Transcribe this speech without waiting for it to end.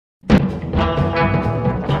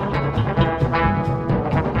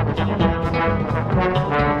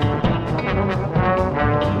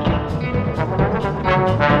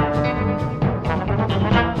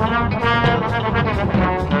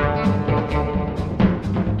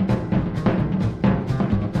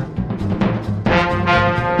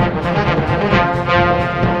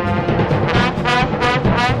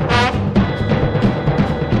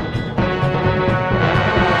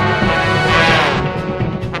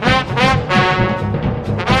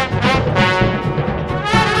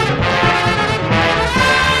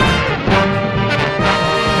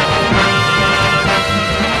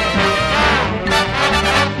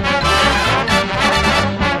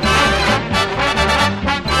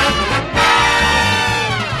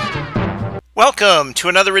Welcome to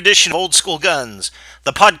another edition of Old School Guns,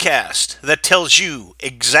 the podcast that tells you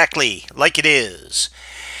exactly like it is.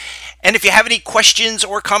 And if you have any questions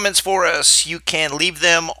or comments for us, you can leave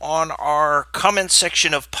them on our comments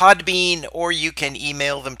section of Podbean, or you can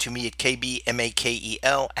email them to me at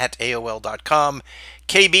kbmakel@aol.com,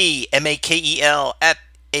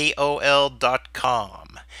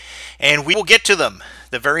 kbmakel@aol.com. And we will get to them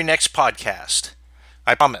the very next podcast.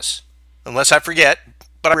 I promise. Unless I forget,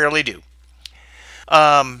 but I rarely do.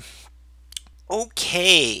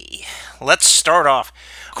 Okay, let's start off.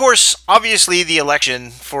 Of course, obviously, the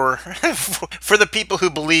election for for the people who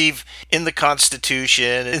believe in the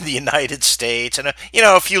Constitution in the United States, and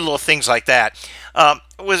a few little things like that,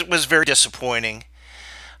 was very disappointing.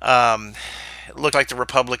 It looked like the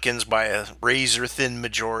Republicans, by a razor thin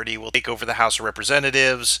majority, will take over the House of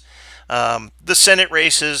Representatives. The Senate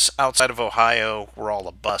races outside of Ohio were all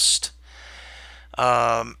a bust.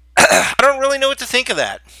 I don't really know what to think of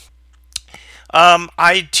that.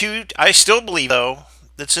 I still believe, though,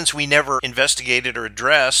 that since we never investigated or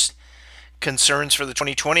addressed concerns for the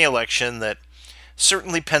 2020 election, that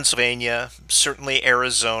certainly Pennsylvania, certainly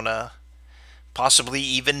Arizona, possibly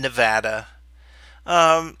even Nevada,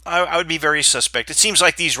 I would be very suspect. It seems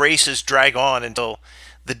like these races drag on until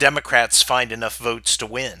the Democrats find enough votes to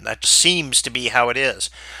win. That seems to be how it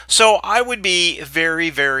is. So I would be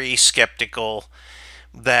very, very skeptical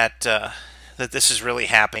that this is really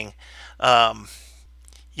happening. The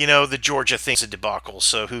Georgia thing's a debacle,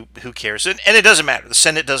 so who cares? And it doesn't matter. The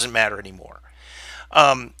Senate doesn't matter anymore.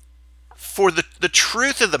 For the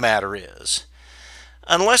truth of the matter is,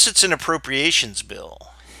 unless it's an appropriations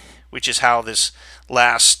bill, which is how this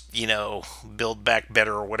last, Build Back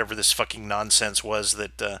Better or whatever this fucking nonsense was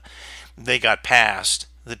that they got passed,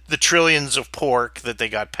 the trillions of pork that they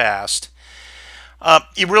got passed.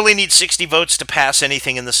 You really need 60 votes to pass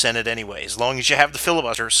anything in the Senate anyway, as long as you have the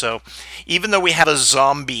filibuster. So even though we have a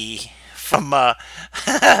zombie from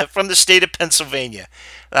from the state of Pennsylvania,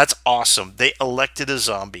 that's awesome. They elected a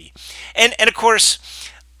zombie. And of course,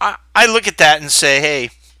 I look at that and say, hey, you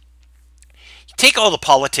take all the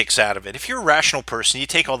politics out of it. If you're a rational person, you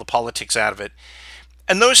take all the politics out of it.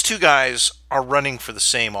 And those two guys are running for the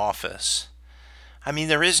same office. I mean,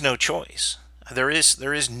 there is no choice. There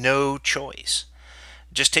is no choice.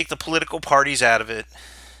 Just take the political parties out of it,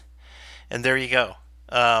 and there you go.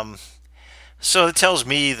 So it tells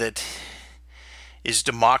me that, is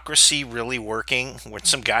democracy really working when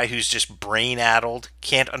some guy who's just brain-addled,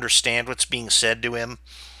 can't understand what's being said to him,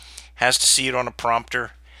 has to see it on a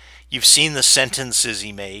prompter? You've seen the sentences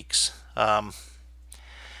he makes.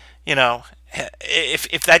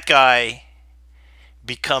 If that guy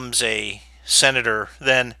becomes a senator,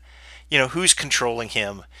 then who's controlling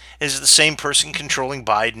him? Is it the same person controlling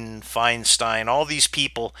Biden, Feinstein, all these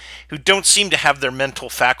people who don't seem to have their mental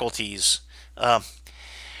faculties?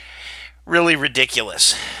 Really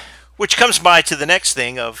ridiculous. Which comes by to the next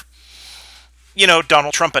thing of,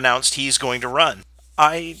 Donald Trump announced he's going to run.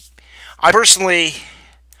 I personally,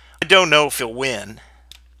 I don't know if he'll win.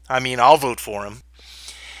 I mean, I'll vote for him.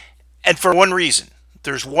 And for one reason.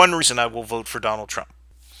 There's one reason I will vote for Donald Trump.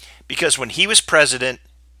 Because when he was president,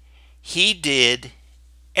 he did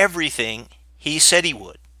everything he said he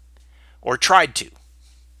would, or tried to.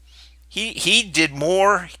 He did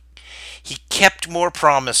more. He kept more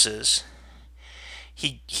promises.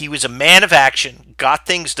 He was a man of action, got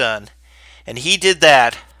things done, and he did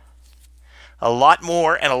that a lot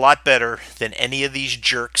more and a lot better than any of these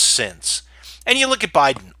jerks since. And you look at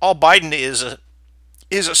Biden. All Biden is a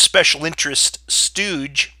special interest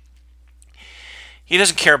stooge. He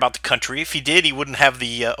doesn't care about the country. If he did, he wouldn't have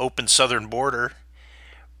the open southern border.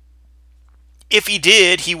 If he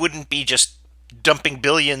did, he wouldn't be just dumping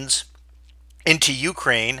billions into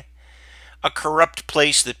Ukraine, a corrupt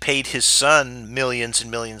place that paid his son millions and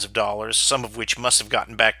millions of dollars, some of which must have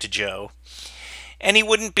gotten back to Joe. And he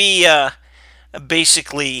wouldn't be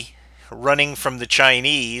basically running from the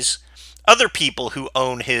Chinese, other people who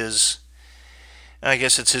own his, I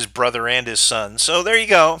guess it's his brother and his son. So there you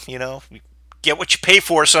go, get what you pay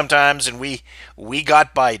for sometimes, and we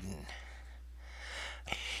got Biden.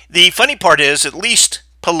 The funny part is, at least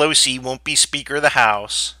Pelosi won't be Speaker of the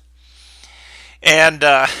House. And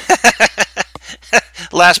last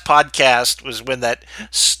podcast was when that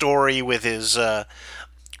story with his her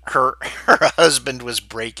husband was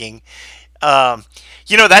breaking. That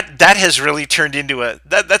has really turned into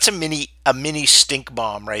that's a mini stink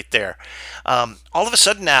bomb right there. All of a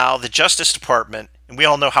sudden now, the Justice Department, and we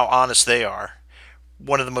all know how honest they are,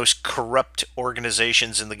 one of the most corrupt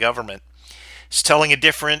organizations in the government, is telling a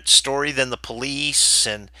different story than the police,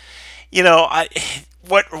 and I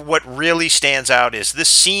what really stands out is this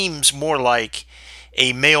seems more like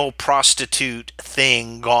a male prostitute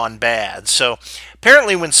thing gone bad. So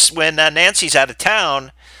apparently, when Nancy's out of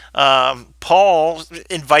town, Paul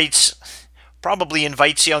probably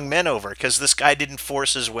invites young men over because this guy didn't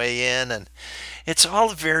force his way in, and it's all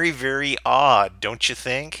very, very odd, don't you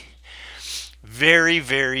think? Very,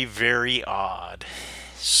 very, very odd.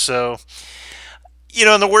 So,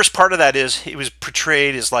 and the worst part of that is it was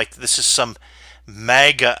portrayed as like this is some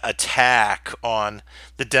MAGA attack on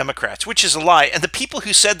the Democrats, which is a lie. And the people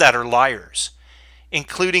who said that are liars,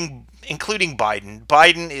 including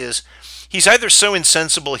Biden. He's either so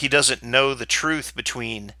insensible he doesn't know the truth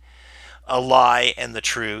between a lie and the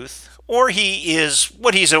truth, or he is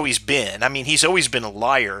what he's always been. I mean, he's always been a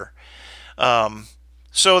liar.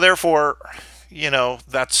 So therefore,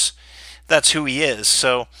 that's who he is.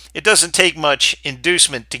 So it doesn't take much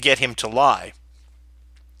inducement to get him to lie.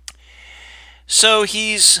 So old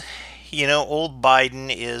Biden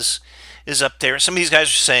is up there. Some of these guys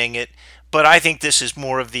are saying it, but I think this is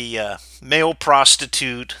more of the male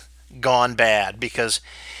prostitute gone bad because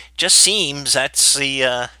it just seems that's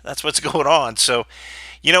what's going on. So,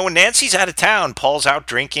 when Nancy's out of town, Paul's out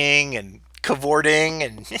drinking and cavorting,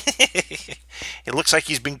 and it looks like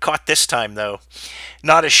he's been caught this time, though.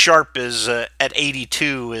 Not as sharp as at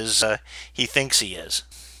 82 as he thinks he is.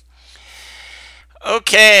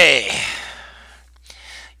 Okay.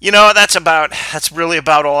 That's really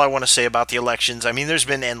about all I want to say about the elections. I mean, there's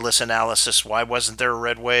been endless analysis. Why wasn't there a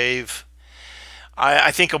red wave?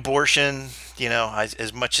 I think abortion,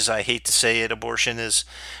 as much as I hate to say it, abortion is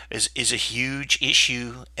a huge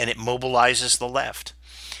issue, and it mobilizes the left.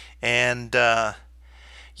 And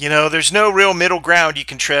there's no real middle ground you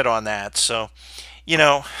can tread on that. So, you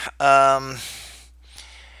know, um,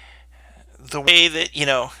 the way that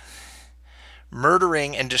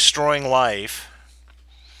murdering and destroying life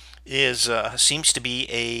is seems to be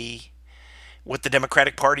a what the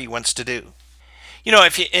Democratic Party wants to do.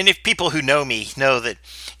 If people who know me know that,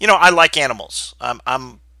 I like animals.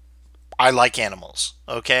 I like animals.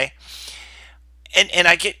 Okay, and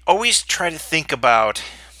I get always try to think about,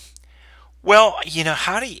 well,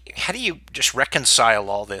 how do you just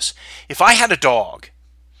reconcile all this? If I had a dog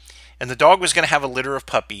and the dog was going to have a litter of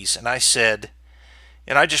puppies, and I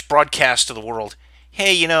just broadcast to the world,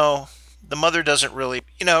 hey, the mother doesn't really,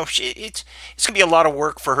 it's going to be a lot of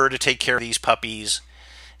work for her to take care of these puppies,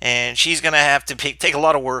 and she's going to have to take a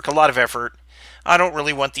lot of work, a lot of effort. I don't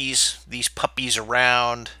really want these puppies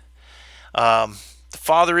around. The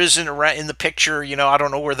father isn't around in the picture. I don't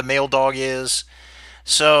know where the male dog is.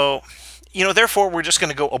 So, therefore, we're just going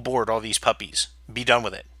to go abort all these puppies. Be done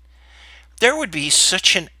with it. There would be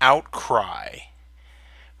such an outcry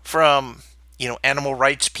from, animal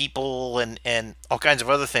rights people and all kinds of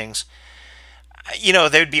other things.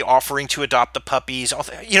 They'd be offering to adopt the puppies.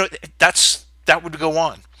 That would go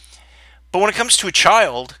on. But when it comes to a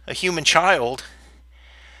child, a human child,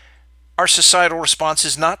 our societal response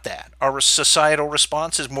is not that. Our societal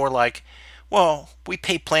response is more like, well, we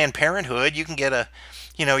pay Planned Parenthood. You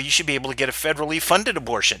should be able to get a federally funded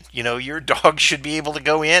abortion. Your dog should be able to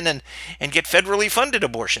go in and get federally funded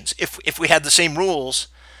abortions if we had the same rules.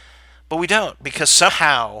 But we don't, because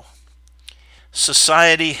somehow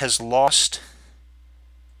society has lost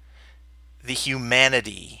the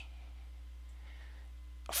humanity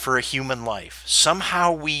for a human life.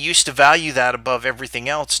 Somehow we used to value that above everything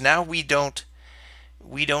else. Now we don't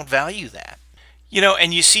value that.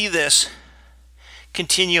 And you see this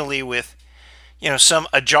continually with,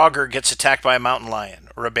 a jogger gets attacked by a mountain lion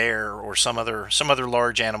or a bear or some other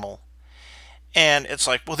large animal. And it's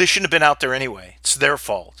like, well, they shouldn't have been out there anyway. It's their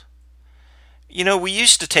fault. We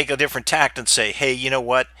used to take a different tact and say, hey, you know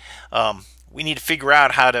what? We need to figure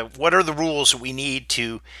out what are the rules that we need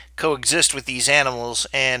to coexist with these animals.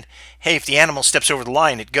 And hey, if the animal steps over the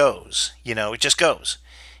line, it goes. It just goes.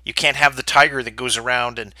 You can't have the tiger that goes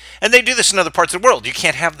around and they do this in other parts of the world. You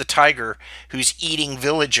can't have the tiger who's eating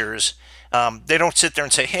villagers. They don't sit there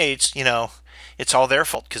and say, hey, it's all their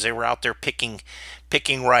fault because they were out there picking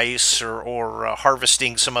rice or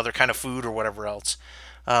harvesting some other kind of food or whatever else.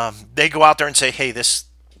 They go out there and say, hey,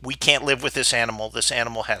 we can't live with this animal. This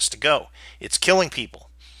animal has to go. It's killing people.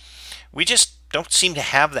 We just don't seem to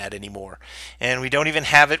have that anymore. And we don't even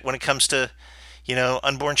have it when it comes to,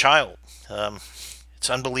 unborn child. It's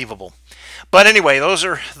unbelievable. But anyway, those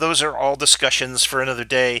are all discussions for another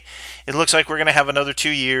day. It looks like we're going to have another 2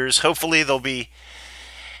 years. Hopefully there'll be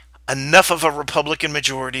enough of a Republican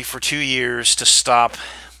majority for 2 years to stop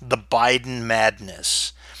the Biden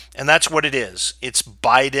madness. And that's what it is. It's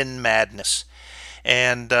Biden madness.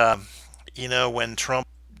 And, when Trump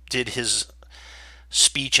did his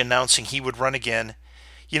speech announcing he would run again.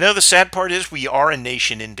 You know, the sad part is we are a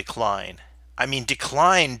nation in decline. I mean,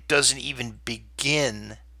 decline doesn't even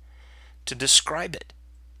begin to describe it.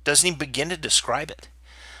 Doesn't even begin to describe it.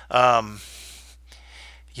 Um,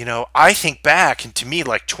 I think back, and to me,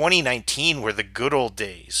 like 2019 were the good old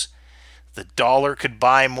days. The dollar could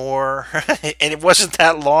buy more, and it wasn't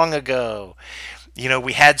that long ago. We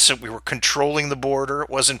were controlling the border. It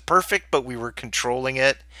wasn't perfect, but we were controlling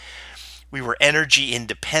it. We were energy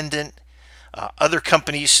independent. Other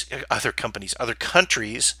countries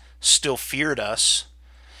still feared us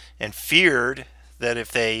and feared that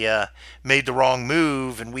if they made the wrong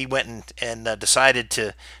move and we went and decided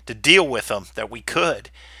to deal with them, that we could.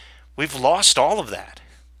 We've lost all of that.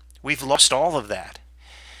 We've lost all of that.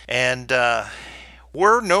 And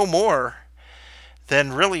we're no more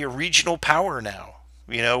than really a regional power now.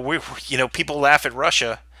 People laugh at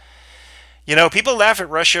Russia. People laugh at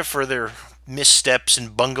Russia for their missteps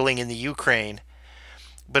and bungling in the Ukraine.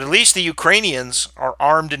 But at least the Ukrainians are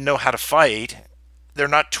armed and know how to fight. They're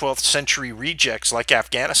not 12th century rejects like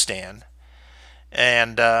Afghanistan.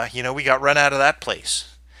 And, we got run out of that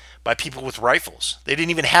place by people with rifles. They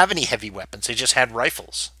didn't even have any heavy weapons. They just had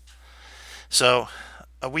rifles. So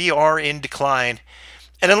we are in decline.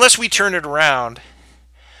 And unless we turn it around,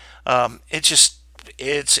 it's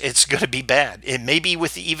going to be bad. It may be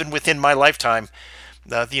even within my lifetime,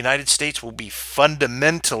 the United States will be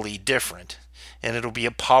fundamentally different, and it'll be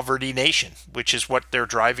a poverty nation, which is what they're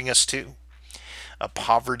driving us to. A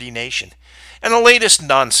poverty nation. And the latest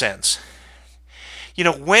nonsense.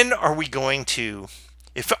 When are we going to...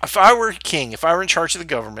 If I were king, if I were in charge of the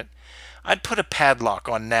government, I'd put a padlock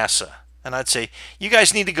on NASA, and I'd say, you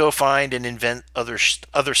guys need to go find and invent other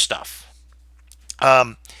stuff.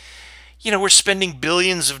 We're spending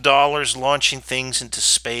billions of dollars launching things into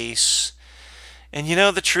space. And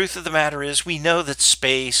the truth of the matter is, we know that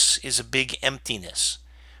space is a big emptiness.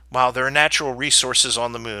 Wow, there are natural resources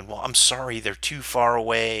on the moon. Well, I'm sorry, they're too far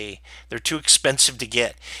away. They're too expensive to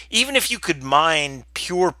get. Even if you could mine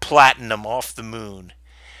pure platinum off the moon,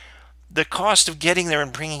 the cost of getting there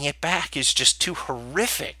and bringing it back is just too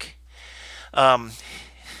horrific.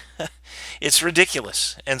 It's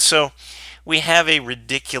ridiculous. And so we have a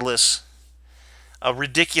ridiculous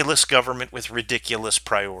government with ridiculous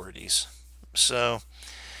priorities. So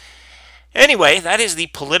anyway, that is the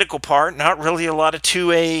political part. Not really a lot of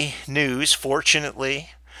 2A news, fortunately.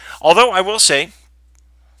 Although I will say,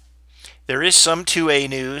 there is some 2A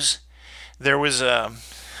news. There was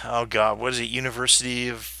what is it, University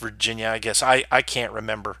of Virginia, I guess. I can't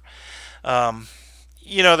remember.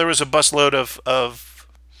 There was a busload of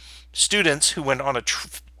students who went on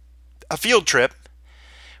a field trip.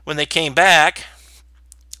 When they came back,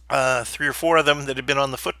 3 or 4 of them that had been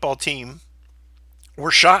on the football team were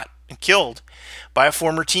shot and killed by a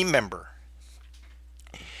former team member.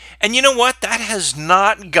 And you know what? That has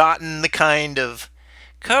not gotten the kind of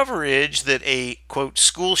coverage that a, quote,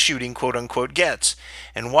 school shooting, quote unquote, gets.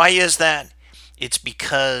 And why is that? It's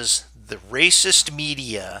because the racist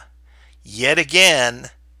media, yet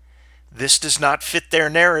again, this does not fit their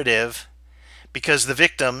narrative, because the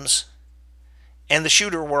victims and the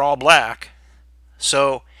shooter were all black.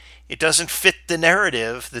 So it doesn't fit the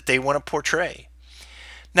narrative that they want to portray.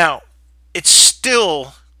 Now, it's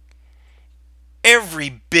still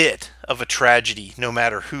every bit of a tragedy, no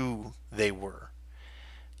matter who they were.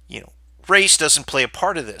 Race doesn't play a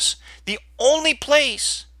part of this. The only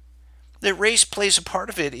place that race plays a part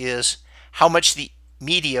of it is how much the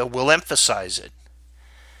media will emphasize it.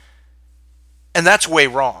 And that's way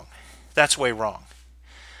wrong. That's way wrong.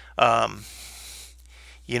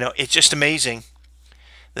 It's just amazing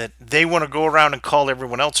that they want to go around and call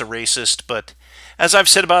everyone else a racist, but as I've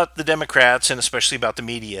said about the Democrats, and especially about the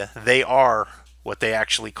media, they are what they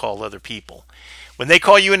actually call other people. When they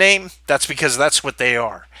call you a name, that's because that's what they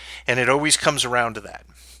are. And it always comes around to that.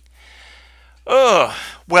 Oh,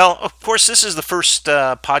 well, of course, this is the first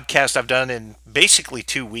podcast I've done in basically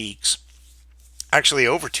 2 weeks. Actually,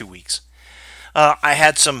 over 2 weeks. I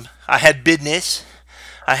had business.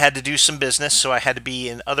 I had to do some business, so I had to be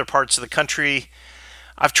in other parts of the country.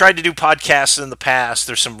 I've tried to do podcasts in the past.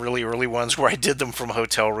 There's some really early ones where I did them from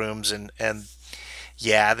hotel rooms, and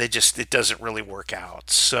yeah, it doesn't really work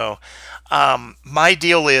out. So my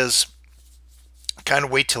deal is kind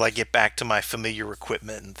of wait till I get back to my familiar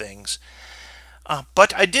equipment and things.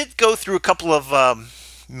 But I did go through a couple of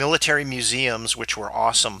military museums, which were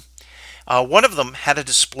awesome. One of them had a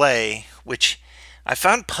display which I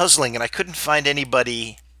found puzzling, and I couldn't find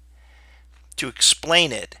anybody to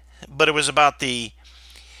explain it. But it was about the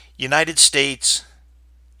United States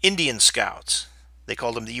Indian Scouts. They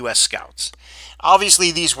called them the U.S. Scouts.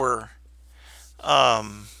 Obviously, these were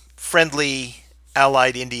friendly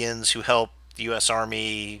allied Indians who helped the U.S.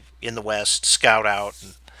 Army in the West scout out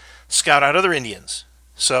other Indians.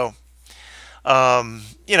 So,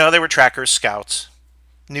 they were trackers, scouts,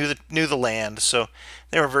 knew the land, so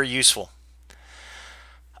they were very useful.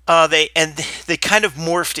 They kind of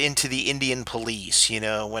morphed into the Indian police,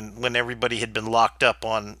 when everybody had been locked up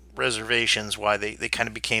on reservations. Why they kind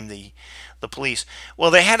of became the police.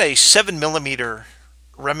 Well, they had a 7 millimeter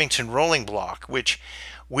Remington rolling block, which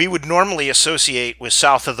we would normally associate with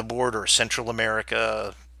south of the border, Central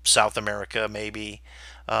America, South America, maybe,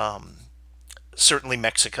 um, certainly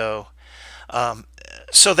Mexico. Um,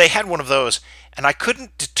 so they had one of those, and I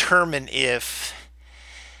couldn't determine if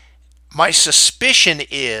my suspicion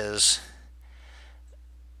is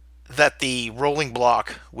that the rolling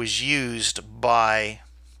block was used by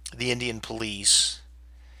the Indian police,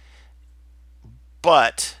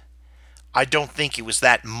 but I don't think it was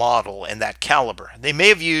that model and that caliber. They may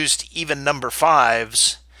have used even number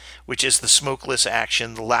fives, which is the smokeless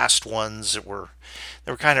action, the last ones that were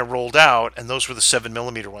kind of rolled out, and those were the 7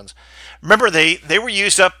 millimeter ones. Remember, they were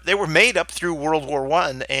used up. They were made up through World War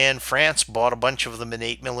One, and France bought a bunch of them in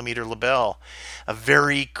 8 millimeter Lebel. A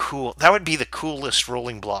very cool. That would be the coolest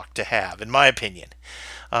rolling block to have, in my opinion.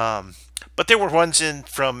 Um, but there were ones in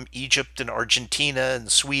from Egypt and Argentina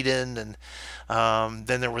and Sweden, and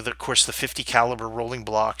then there were, of course, the 50 caliber rolling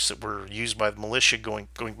blocks that were used by the militia going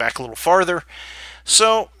back a little farther.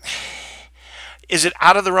 So, is it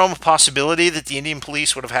out of the realm of possibility that the Indian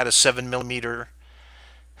police would have had a 7 millimeter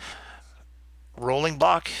rolling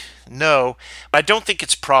block? No, but I don't think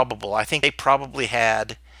it's probable. I think they probably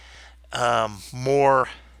had more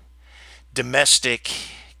domestic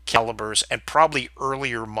calibers and probably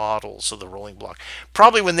earlier models of the rolling block.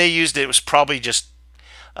 Probably when they used it, it was probably just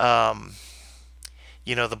um,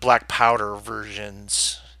 the black powder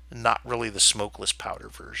versions, not really the smokeless powder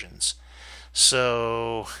versions.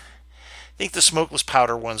 So I think the smokeless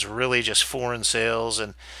powder ones were really just foreign sales,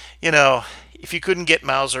 and if you couldn't get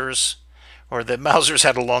Mausers, or the Mausers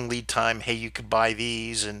had a long lead time, hey, you could buy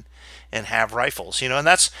these and have rifles, and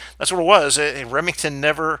that's what it was. Remington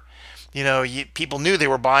never, people knew they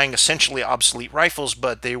were buying essentially obsolete rifles,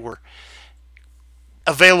 but they were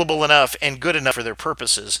available enough and good enough for their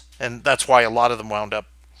purposes, and that's why a lot of them wound up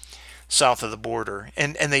south of the border,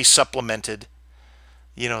 and they supplemented,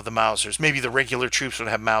 the Mausers. Maybe the regular troops would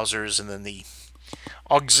have Mausers, and then the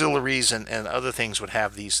auxiliaries and other things would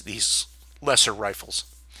have these lesser rifles.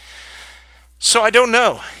 So I don't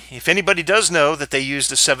know. If anybody does know that they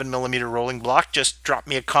used a 7 millimeter rolling block, just drop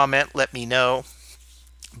me a comment, let me know.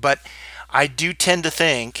 But I do tend to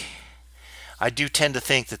think,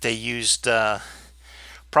 that they used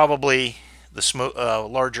probably the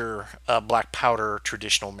larger black powder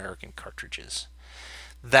traditional American cartridges.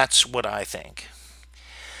 That's what I think.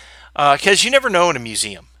 Because you never know in a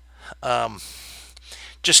museum. Um,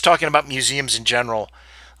 just talking about museums in general,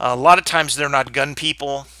 a lot of times they're not gun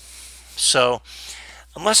people. So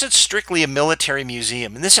unless it's strictly a military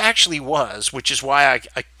museum, and this actually was, which is why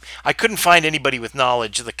I couldn't find anybody with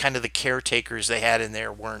knowledge. The kind of the caretakers they had in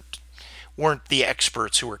there weren't the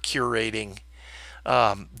experts who were curating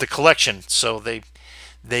the collection. So they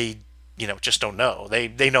just don't know.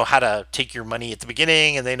 They know how to take your money at the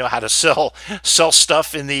beginning, and they know how to sell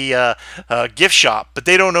stuff in the gift shop, but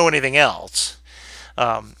they don't know anything else.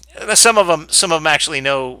 Um, some of them actually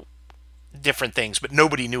know different things, but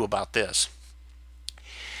nobody knew about this.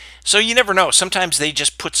 So you never know. Sometimes they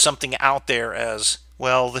just put something out there as,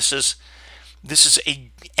 well, this is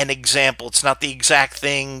an example. It's not the exact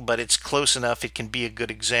thing, but it's close enough. It can be a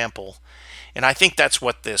good example, and I think that's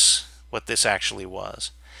what this actually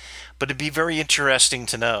was. But it'd be very interesting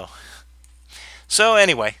to know. So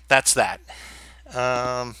anyway, that's that.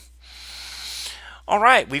 Um, all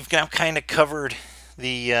right, we've now kind of covered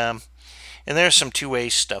and there's some two-way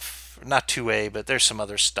stuff, not two-way, but there's some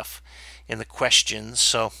other stuff in the questions.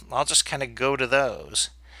 So I'll just kind of go to those.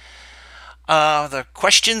 The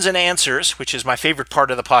questions and answers, which is my favorite part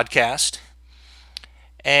of the podcast.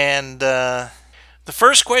 And the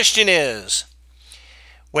first question is,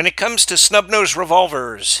 when it comes to snub-nosed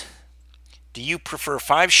revolvers, do you prefer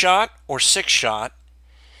 5-shot or 6-shot?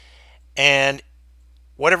 And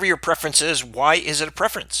whatever your preference is, why is it a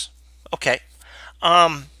preference? Okay.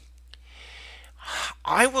 Um,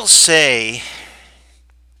 I will say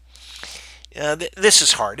this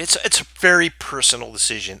is hard. It's a very personal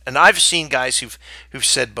decision, and I've seen guys who've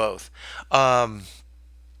said both. Um,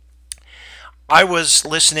 I was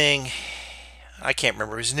listening. I can't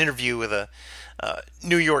remember. It was an interview with a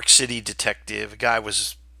New York City detective. A guy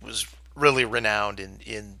was really renowned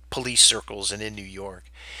in police circles and in New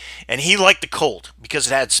York. And he liked the Colt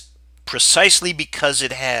because precisely because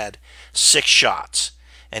it had 6 shots.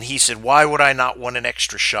 And he said, "Why would I not want an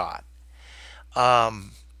extra shot?"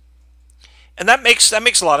 Um, and that makes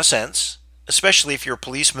a lot of sense, especially if you're a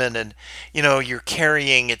policeman and you're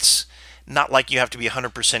carrying. It's not like you have to be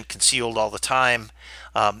 100% concealed all the time.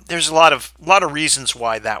 There's a lot of reasons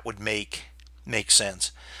why that would make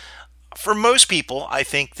sense. For most people, I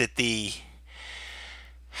think that the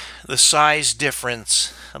size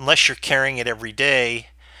difference, unless you're carrying it every day,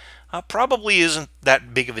 probably isn't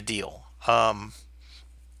that big of a deal.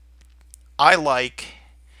 I like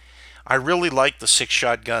I really like the 6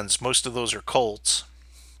 shot guns. Most of those are Colts,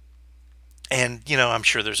 and I'm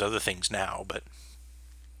sure there's other things now, but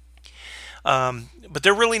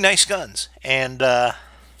they're really nice guns, and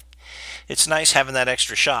it's nice having that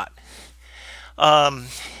extra shot. Um,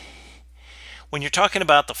 when you're talking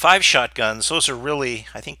about the 5 shot guns, those are really,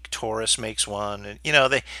 I think Taurus makes one,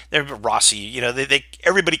 and they're Rossi. They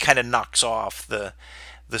everybody kind of knocks off the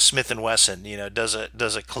Smith and Wesson. Does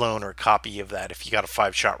a clone or copy of that if you got a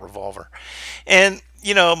 5 shot revolver, and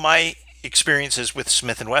my experiences with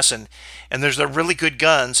Smith and Wesson, and they're really good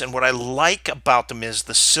guns. And what I like about them is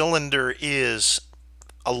the cylinder is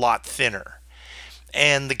a lot thinner,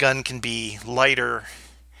 and the gun can be lighter.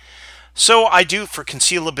 So I do for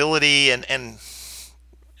concealability and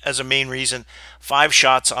as a main reason. 5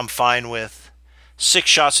 shots I'm fine with. 6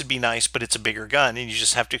 shots would be nice, but it's a bigger gun, and you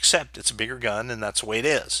just have to accept it's a bigger gun, and that's the way it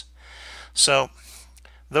is. So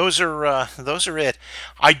those are it.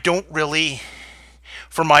 I don't really,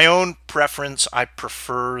 for my own preference, I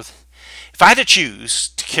prefer. If I had to choose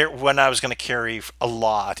to carry when I was going to carry a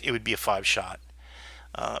lot, it would be a 5 shot.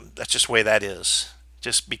 That's just the way that is.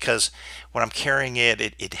 Just because when I'm carrying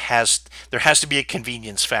it has there has to be a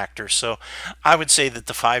convenience factor. So I would say that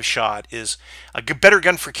the 5 shot is a better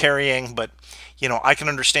gun for carrying, but I can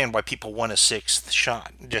understand why people want a sixth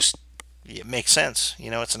shot. Just it makes sense.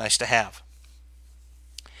 It's nice to have.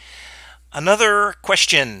 Another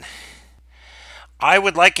question. I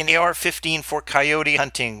would like an AR-15 for coyote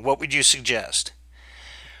hunting. What would you suggest?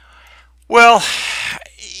 Well,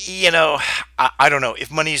 I don't know. If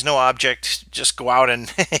money's no object, just go out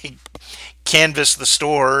and canvass the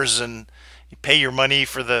stores and pay your money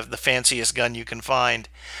for the fanciest gun you can find.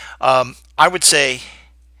 I would say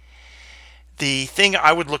the thing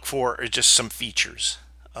I would look for is just some features.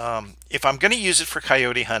 If I'm going to use it for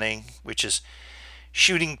coyote hunting, which is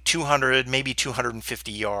shooting 200, maybe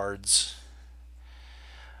 250 yards,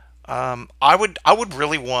 I would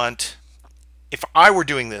really want, if I were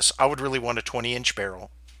doing this, I would really want a 20-inch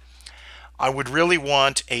barrel. I would really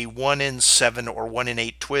want a 1 in 7 or 1 in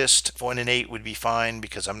 8 twist. 1 in 8 would be fine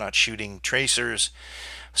because I'm not shooting tracers.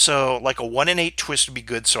 So like a 1 in 8 twist would be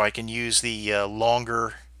good, so I can use the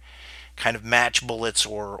longer kind of match bullets,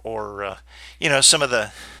 or some of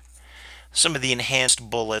the enhanced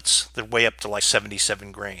bullets that weigh up to like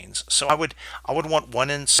 77 grains. So I would want 1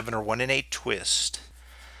 in 7 or 1 in 8 twist.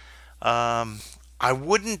 I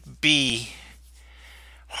wouldn't be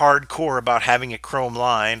hardcore about having it chrome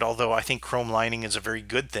lined, although I think chrome lining is a very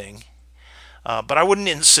good thing. But I wouldn't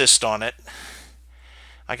insist on it.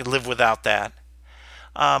 I could live without that.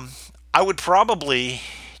 Um, I would probably,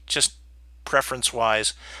 just preference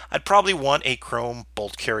wise, I'd probably want a chrome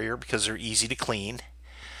bolt carrier because they're easy to clean.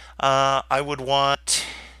 Uh, I would want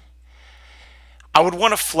I would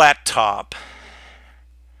want a flat top,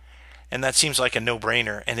 and that seems like a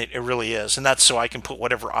no-brainer, and it really is. And that's so I can put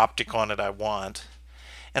whatever optic on it I want.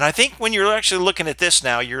 And I think when you're actually looking at this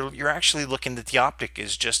now, you're actually looking at the optic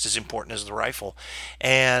is just as important as the rifle.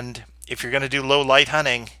 And if you're going to do low light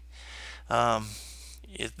hunting, um,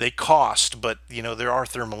 they cost, but there are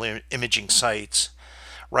thermal imaging sights,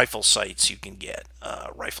 rifle sights you can get,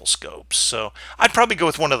 rifle scopes. So I'd probably go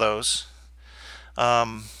with one of those.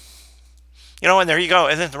 Um, and there you go.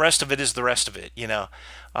 And then the rest of it is the rest of it.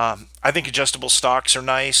 I think adjustable stocks are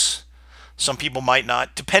nice. Some people might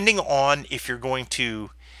not, depending on if you're going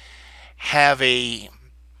to have a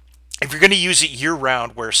if you're going to use it year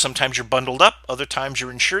round, where sometimes you're bundled up, other times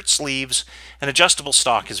you're in shirt sleeves. An adjustable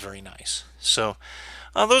stock is very nice. So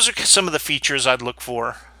those are some of the features I'd look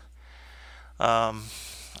for. Um,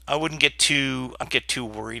 I wouldn't get too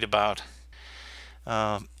worried about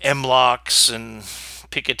M locks and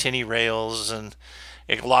Picatinny rails and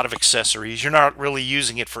a lot of accessories. You're not really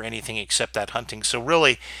using it for anything except that hunting. So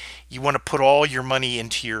really, you want to put all your money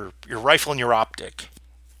into your rifle and your optic,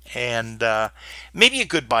 and maybe a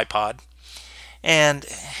good bipod. And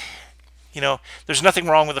there's nothing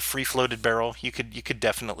wrong with a free floated barrel. You could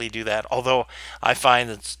definitely do that. Although I find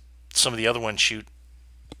that some of the other ones shoot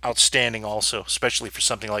outstanding also, especially for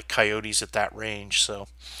something like coyotes at that range. So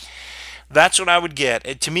that's what I would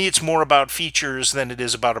get. To me, it's more about features than it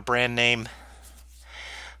is about a brand name.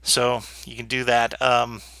 So you can do that.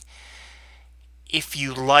 If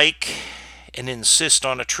you like and insist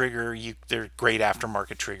on a trigger, they're great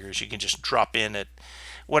aftermarket triggers. You can just drop in at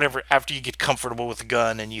whatever after you get comfortable with the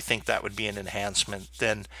gun and you think that would be an enhancement.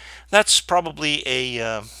 Then that's probably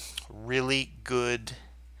a really good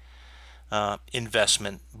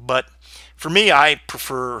investment. But for me, I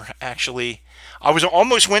prefer actually. I was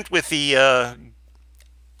almost went with the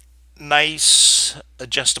nice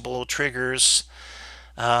adjustable triggers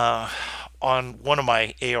on one of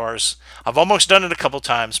my ARs. I've almost done it a couple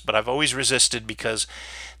times, but I've always resisted because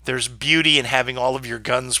there's beauty in having all of your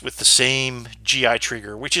guns with the same GI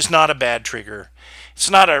trigger, which is not a bad trigger. It's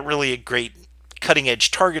not really a great cutting edge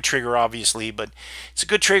target trigger, obviously, but it's a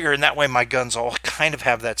good trigger, and that way my guns all kind of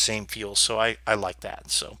have that same feel. So I like that.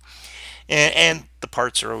 So and the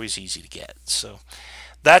parts are always easy to get. So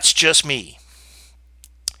that's just me.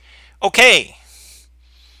 Okay,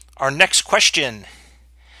 our next question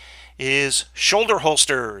is shoulder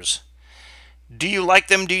holsters. Do you like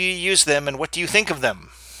them? Do you use them? And what do you think of them?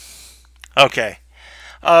 Okay.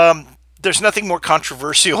 There's nothing more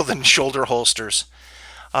controversial than shoulder holsters.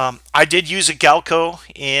 I did use a Galco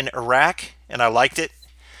in Iraq, and I liked it.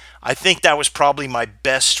 I think that was probably my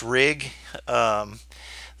best rig. The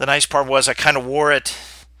nice part was I kind of wore it,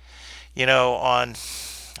 on.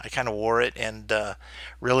 I kind of wore it and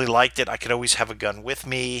really liked it. I could always have a gun with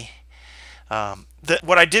me.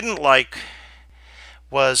 What I didn't like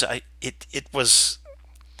was it was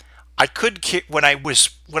I could when I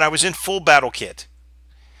was in full battle kit,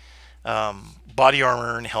 body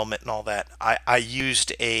armor and helmet and all that. I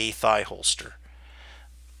used a thigh holster,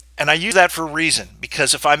 and I use that for a reason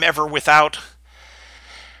because if I'm ever without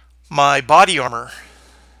my body armor,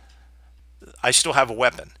 I still have a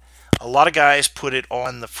weapon. A lot of guys put it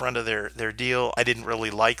on the front of their deal. I didn't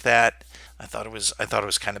really like that. I thought it was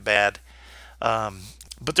kind of bad.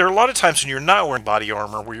 But there are a lot of times when you're not wearing body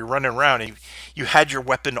armor, where you're running around and you had your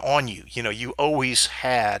weapon on you. You always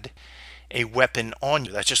had a weapon on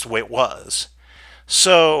you. That's just the way it was.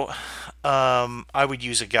 So I would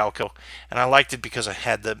use a Galco, and I liked it because I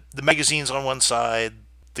had the magazines on one side,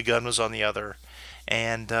 the gun was on the other,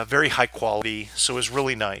 and very high quality. So it was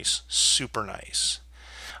really nice, super nice.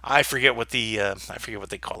 I forget what they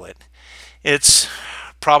call it. It's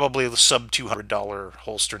probably the sub $200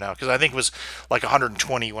 holster now because I think it was like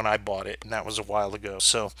 120 when I bought it, and that was a while ago.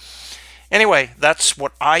 So anyway, that's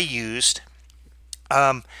what I used.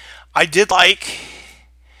 Um, I did like.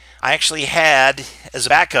 I actually had as a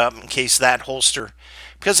backup in case that holster,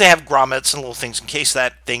 because they have grommets and little things in case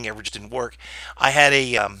that thing ever just didn't work. I had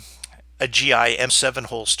a GI M7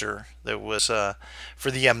 holster that was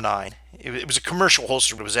for the M9. It was a commercial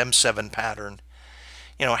holster, but it was M7 pattern.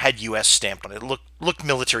 It had US stamped on it. It looked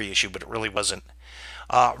military issue, but it really wasn't.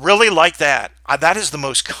 Really like that. That is the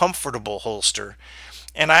most comfortable holster,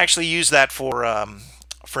 and I actually use that for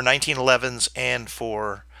 1911s and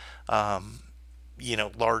for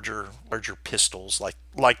larger pistols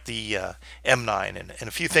like the M9 and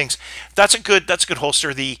a few things. That's a good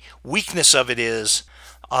holster. The weakness of it is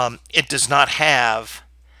it does not have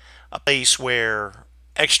a place where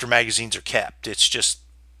extra magazines are kept. It's just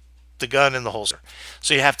the gun and the holster.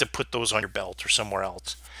 So you have to put those on your belt or somewhere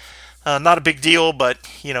else. Not a big deal, but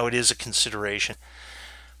it is a consideration.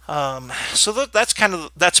 So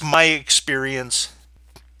that's my experience.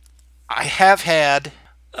 I have had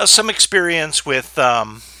some experience with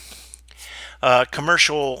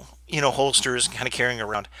commercial holsters kind of carrying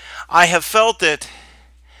around. I have felt that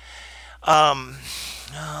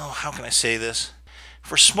how can I say this?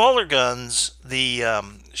 For smaller guns, the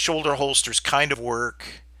shoulder holsters kind of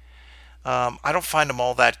work. I don't find them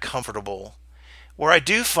all that comfortable. Where I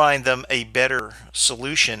do find them a better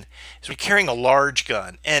solution is when carrying a large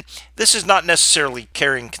gun. And this is not necessarily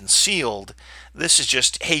carrying concealed. This is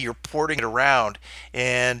just, hey, you're porting it around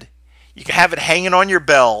and you can have it hanging on your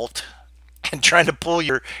belt and trying to pull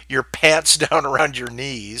your pants down around your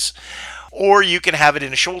knees. Or you can have it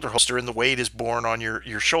in a shoulder holster and the weight is borne on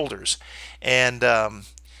your shoulders. And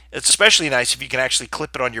it's especially nice if you can actually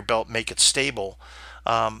clip it on your belt and make it stable.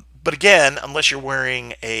 But again, unless you're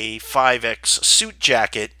wearing a 5X suit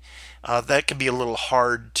jacket, that can be a little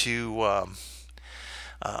hard to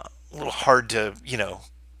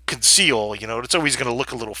conceal. It's always going to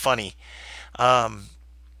look a little funny. My,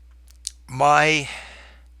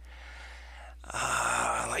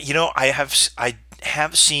 I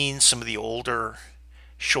have seen some of the older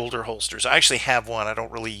shoulder holsters. I actually have one. I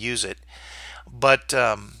don't really use it, but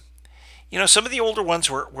Some of the older ones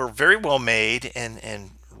were very well made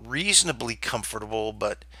and reasonably comfortable,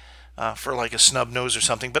 but for like a snub nose or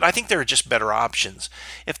something. But I think there are just better options.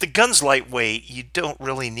 If the gun's lightweight, you don't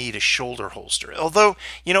really need a shoulder holster. Although,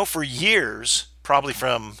 for years, probably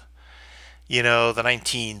from the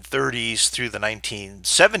 1930s through the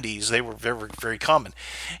 1970s, they were very, very common.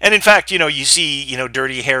 And in fact, you see,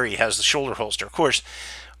 Dirty Harry has the shoulder holster. Of course,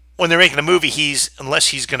 when they're making a movie, unless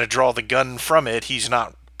he's going to draw the gun from it, he's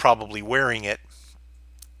not probably wearing it.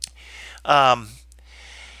 Um,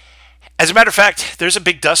 as a matter of fact, there's a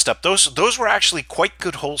big dust up. Those were actually quite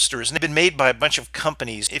good holsters, and they've been made by a bunch of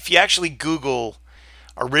companies. If you actually Google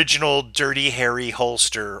original Dirty Harry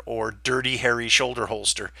holster or Dirty Harry shoulder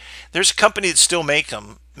holster, there's a company that still makes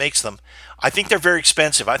them. I think they're very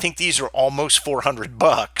expensive. I think these are almost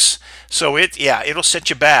 $400. So it'll set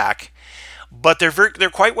you back. But they're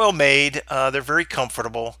quite well made. They're very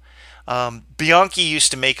comfortable. Bianchi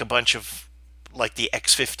used to make a bunch of like the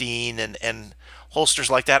X15 and holsters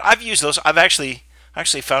like that. I've used those. I've actually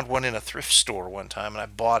found one in a thrift store one time and I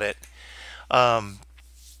bought it. Um,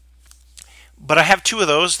 but I have two of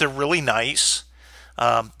those. They're really nice.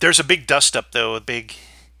 There's a big dust up though, a big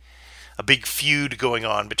feud going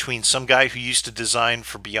on between some guy who used to design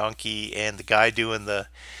for Bianchi and the guy doing the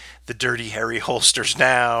Dirty Harry holsters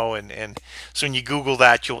now, and so when you Google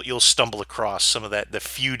that, you'll stumble across some of that the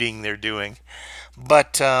feuding they're doing.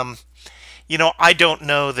 But I don't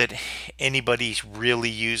know that anybody really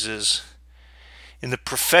uses in the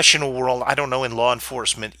professional world. I don't know in law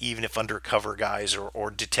enforcement, even if undercover guys or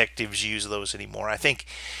detectives use those anymore. I think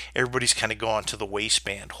everybody's kind of gone to the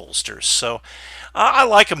waistband holsters. So I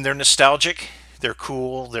like them. They're nostalgic. They're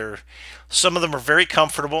cool. Some of them are very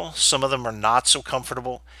comfortable. Some of them are not so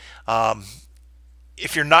comfortable. Um,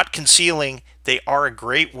 if you're not concealing, they are a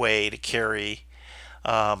great way to carry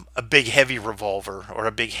a big heavy revolver or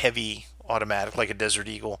a big heavy automatic like a Desert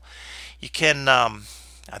Eagle. You can, I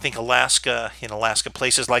think in Alaska,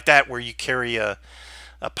 places like that where you carry a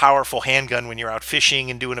powerful handgun when you're out fishing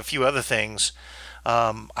and doing a few other things.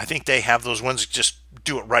 I think they have those ones that just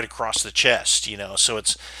do it right across the chest, so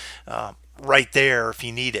it's right there if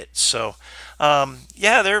you need it. So,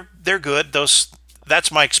 yeah, they're good.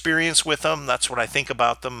 That's my experience with them. That's what I think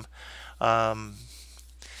about them. Um,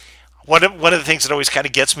 one of the things that always kind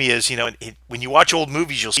of gets me is, when you watch old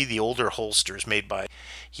movies, you'll see the older holsters made by,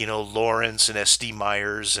 Lawrence and S.D.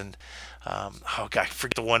 Myers and, oh God, I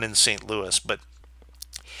forget the one in St. Louis, but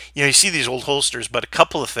you see these old holsters, but a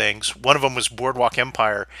couple of things. One of them was Boardwalk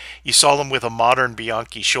Empire. You saw them with a modern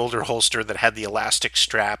Bianchi shoulder holster that had the elastic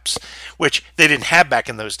straps, which they didn't have back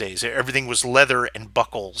in those days. Everything was leather and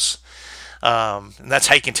buckles. And that's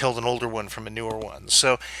how you can tell an older one from a newer one.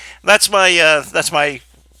 So that's my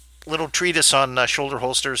little treatise on shoulder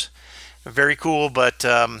holsters. Very cool, but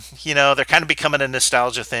they're kind of becoming a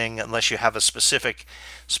nostalgia thing unless you have a specific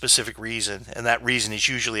reason, and that reason is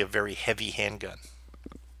usually a very heavy handgun.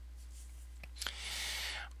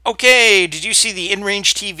 Okay, did you see the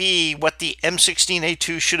in-range TV? What the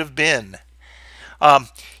M16A2 should have been? Um,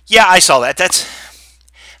 yeah, I saw that.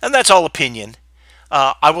 That's all opinion.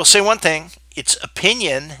 I will say one thing. It's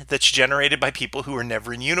opinion that's generated by people who are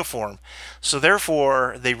never in uniform. So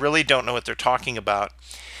therefore, they really don't know what they're talking about.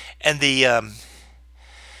 And the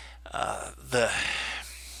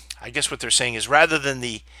I guess what they're saying is rather than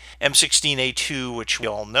the M16A2, which we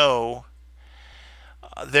all know,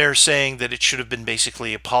 they're saying that it should have been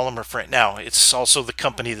basically a polymer frame. Now, it's also the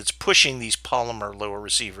company that's pushing these polymer lower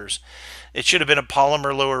receivers. It should have been a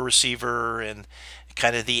polymer lower receiver and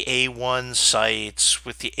kind of the A1 sights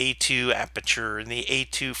with the A2 aperture and the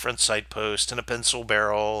A2 front sight post and a pencil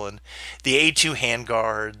barrel and the A2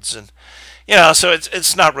 handguards, and so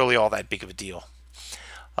it's not really all that big of a deal.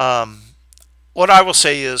 Um, what I will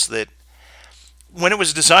say is that when it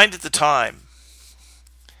was designed at the time,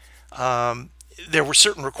 um, there were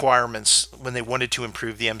certain requirements when they wanted to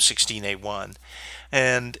improve the M16A1,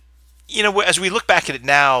 and as we look back at it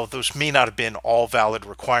now, those may not have been all valid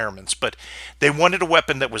requirements, but they wanted a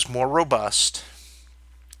weapon that was more robust.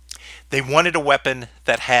 They wanted a weapon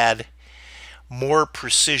that had more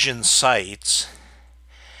precision sights,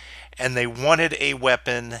 and they wanted a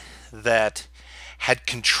weapon that had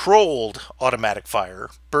controlled automatic fire,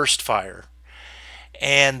 burst fire,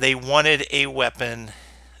 and they wanted a weapon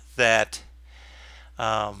that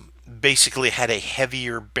basically had a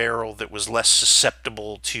heavier barrel that was less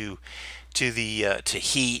susceptible to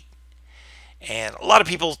heat. And a lot of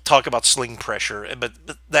people talk about sling pressure,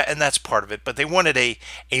 that's part of it. But they wanted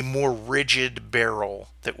a more rigid barrel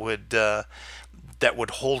that would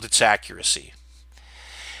hold its accuracy.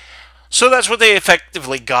 So that's what they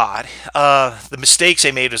effectively got. The mistakes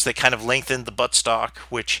they made was they kind of lengthened the buttstock,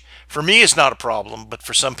 which for me is not a problem, but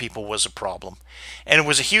for some people was a problem. And it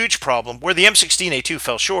was a huge problem. Where the M16A2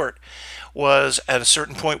 fell short was at a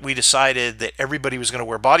certain point we decided that everybody was going to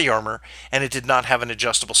wear body armor and it did not have an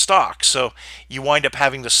adjustable stock. So you wind up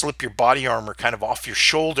having to slip your body armor kind of off your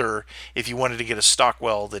shoulder if you wanted to get a stock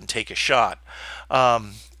weld and take a shot.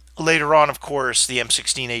 Later on, of course, the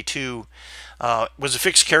M16A2 was a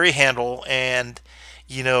fixed carry handle, and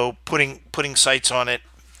putting sights on it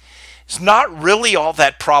is not really all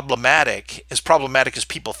that problematic, as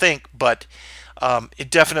people think, but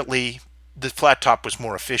it definitely, the flat top was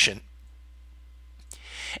more efficient.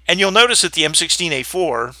 And you'll notice that the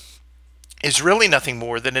M16A4 is really nothing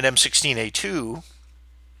more than an M16A2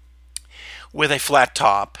 with a flat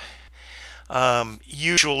top.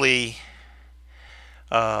 Usually,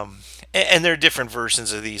 and there are different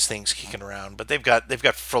versions of these things kicking around, but they've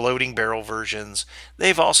got floating barrel versions.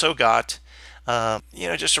 They've also got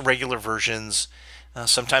just regular versions.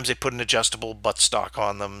 Sometimes they put an adjustable buttstock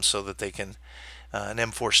on them so that they can an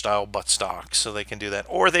M4 style buttstock, so they can do that,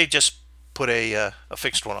 or they just put a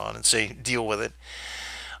fixed one on and say deal with it.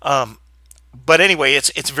 But anyway,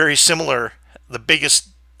 it's very similar. The biggest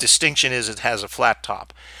distinction is it has a flat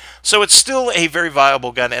top. So it's still a very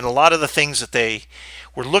viable gun, and a lot of the things that they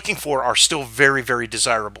were looking for are still very, very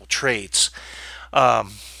desirable traits.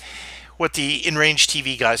 What the in-range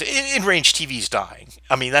TV guys, in-range TV is dying.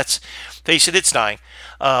 I mean, face it, it's dying.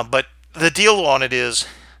 But the deal on it is,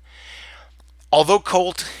 although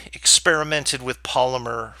Colt experimented with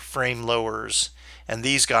polymer frame lowers, and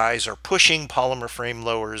these guys are pushing polymer frame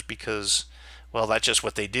lowers because, well, that's just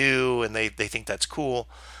what they do, and they think that's cool.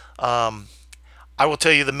 I will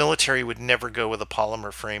tell you, the military would never go with a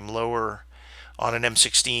polymer frame lower on an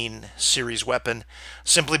M16 series weapon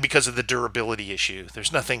simply because of the durability issue.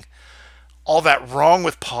 There's nothing all that wrong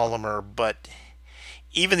with polymer, but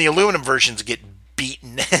even the aluminum versions get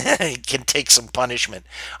beaten. It can take some punishment.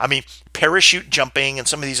 I mean, parachute jumping and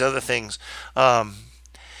some of these other things,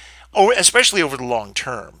 especially over the long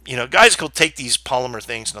term. Guys will take these polymer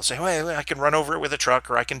things and they'll say, well, I can run over it with a truck,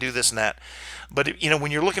 or I can do this and that. But,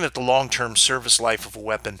 when you're looking at the long-term service life of a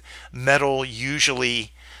weapon, metal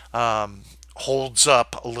usually holds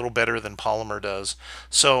up a little better than polymer does.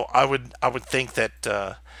 So I would think that,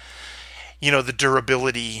 the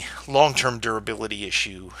durability, long-term durability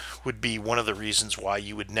issue would be one of the reasons why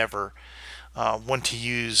you would never want to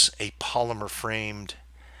use a polymer-framed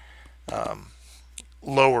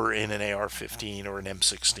lower in an AR-15 or an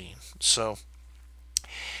M16. So,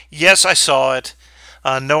 yes, I saw it.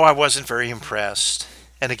 No, I wasn't very impressed.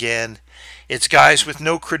 And again, it's guys with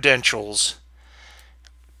no credentials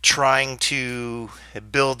trying to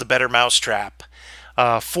build the better mousetrap.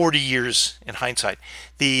 40 years in hindsight.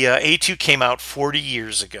 The A2 came out 40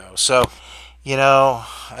 years ago. So,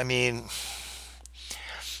 I mean,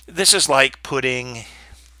 this would be like putting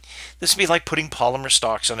polymer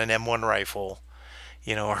stocks on an M1 rifle,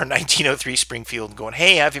 or 1903 Springfield, and going,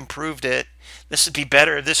 hey, I've improved it. This would be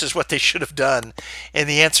better. This is what they should have done. And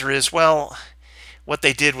the answer is, well, what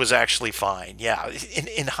they did was actually fine. Yeah,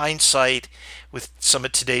 in hindsight, with some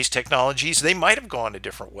of today's technologies, they might have gone a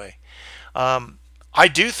different way. I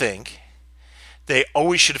do think they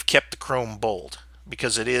always should have kept the chrome bolt,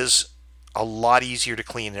 because it is a lot easier to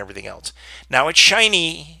clean than everything else. Now, it's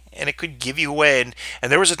shiny and it could give you away,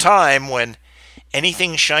 and there was a time when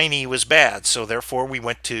anything shiny was bad, so therefore we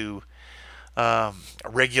went to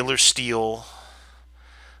regular steel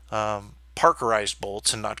parkerized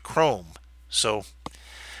bolts and not chrome. So,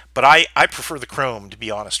 but I prefer the chrome, to be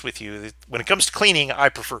honest with you. When it comes to cleaning, I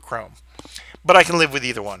prefer chrome, but I can live with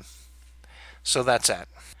either one. So that's that.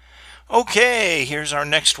 Okay, here's our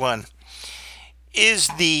next one. Is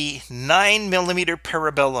the 9mm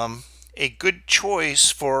Parabellum a good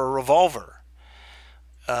choice for a revolver?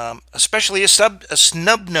 Especially a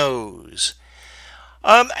snub nose.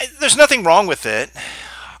 There's nothing wrong with it.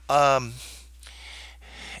 What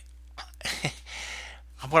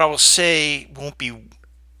I will say won't be,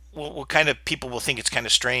 what kind of people will think it's kind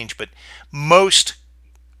of strange, but most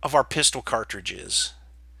of our pistol cartridges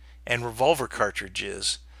and revolver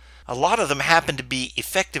cartridges, a lot of them happen to be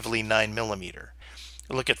effectively 9mm.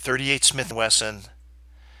 Look at 38 Smith & Wesson,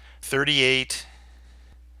 38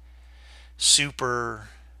 Super,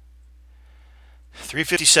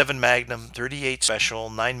 357 Magnum, 38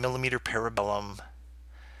 Special, 9mm Parabellum.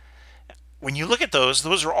 When you look at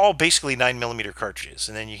those are all basically 9mm cartridges,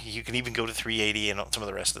 and then you can even go to 380 and some of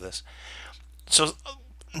the rest of this. So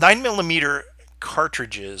 9mm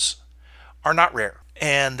cartridges are not rare,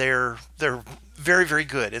 and they're very, very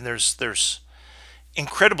good. And there's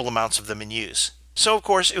incredible amounts of them in use. So of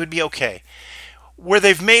course it would be okay. Where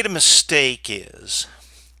they've made a mistake is,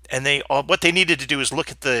 and what they needed to do is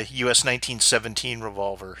look at the US 1917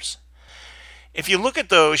 revolvers. If you look at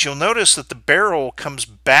those, you'll notice that the barrel comes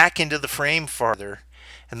back into the frame farther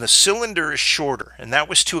and the cylinder is shorter, and that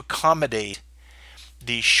was to accommodate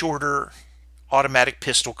the shorter automatic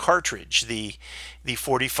pistol cartridge, the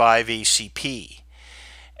 45 ACP.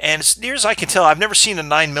 And as near as I can tell, I've never seen a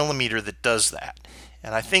 9mm that does that.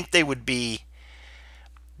 And I think they would be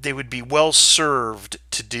well served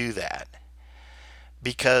to do that,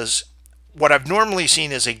 because what I've normally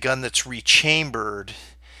seen is a gun that's rechambered.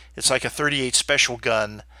 It's like a 38 special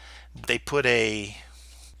gun. They put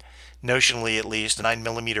notionally at least, a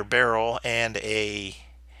 9mm barrel and a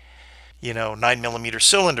 9mm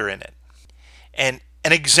cylinder in it. And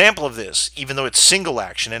an example of this, even though it's single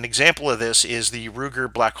action, an example of this is the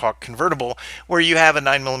Ruger Blackhawk convertible, where you have a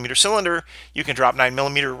 9mm cylinder, you can drop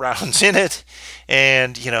 9mm rounds in it,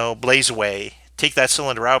 and blaze away. Take that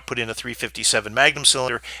cylinder out, put in a 357 Magnum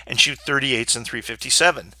cylinder, and shoot 38s and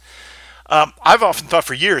 357. I've often thought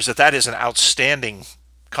for years that is an outstanding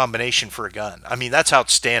combination for a gun. I mean, that's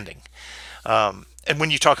outstanding. And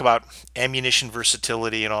when you talk about ammunition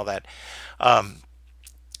versatility and all that,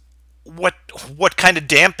 what kind of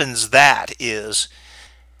dampens that is,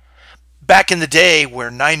 back in the day where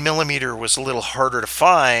 9mm was a little harder to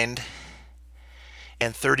find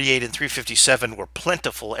and 38 and 357 were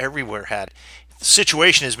plentiful everywhere, the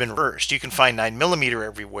situation has been reversed. You can find 9mm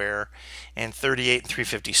everywhere, and 38 and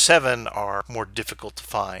 357 are more difficult to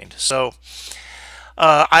find. So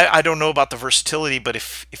I don't know about the versatility, but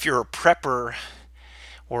if you're a prepper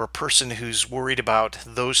or a person who's worried about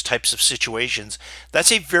those types of situations,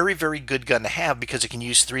 that's a very, very good gun to have, because it can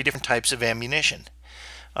use 3 different types of ammunition.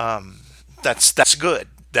 That's good.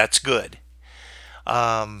 That's good.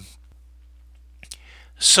 And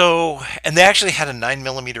they actually had a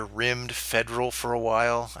 9mm rimmed Federal for a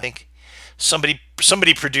while. I think somebody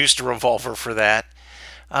produced a revolver for that.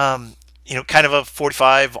 Kind of a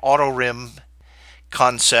 45 auto rim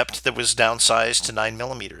concept that was downsized to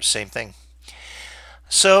 9mm. Same thing.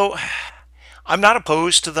 So I'm not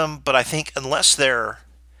opposed to them, but I think unless they're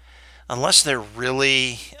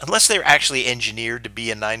actually engineered to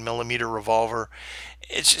be a 9mm revolver,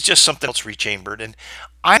 it's just something else rechambered. And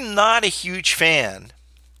I'm not a huge fan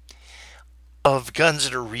of guns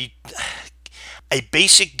that are a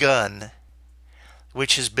basic gun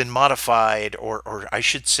which has been modified, or I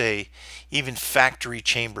should say even factory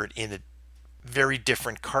chambered in a very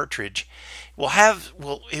different cartridge,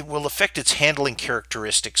 it will affect its handling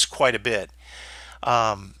characteristics quite a bit.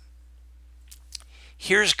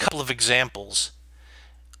 Here's a couple of examples.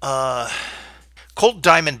 Colt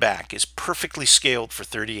Diamondback is perfectly scaled for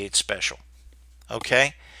 38 special.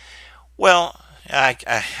 Okay? Well, I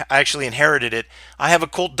actually inherited it. I have a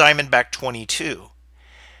Colt Diamondback 22.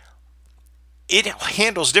 It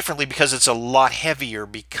handles differently because it's a lot heavier,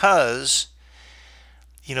 because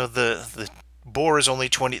the bore is only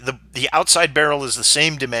 20. The outside barrel is the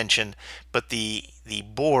same dimension, but the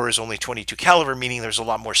bore is only 22 caliber, meaning there's a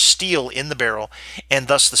lot more steel in the barrel, and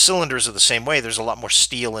thus the cylinders are the same way. There's a lot more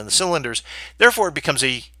steel in the cylinders. Therefore, it becomes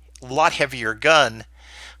a lot heavier gun,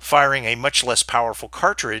 firing a much less powerful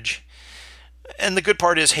cartridge. And the good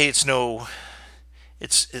part is, hey, it's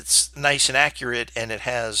nice and accurate, and it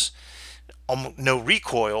has no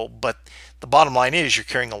recoil. But the bottom line is, you're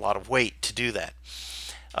carrying a lot of weight to do that.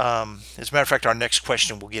 As a matter of fact, our next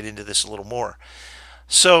question will get into this a little more.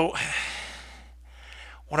 So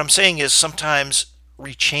what I'm saying is, sometimes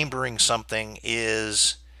rechambering something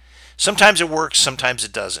sometimes it works, sometimes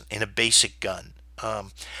it doesn't in a basic gun.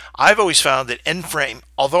 I've always found that end frame,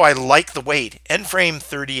 although I like the weight, end frame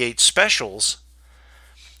 38 specials,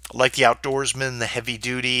 like the Outdoorsman, the heavy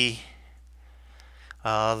duty,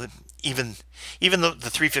 even the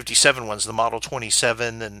 357 ones, the Model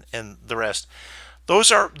 27 and the rest,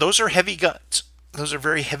 those are heavy guns. Those are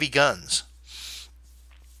very heavy guns.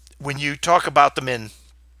 When you talk about them in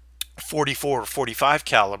 44 or 45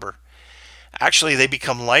 caliber, actually they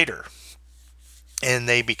become lighter, and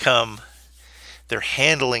their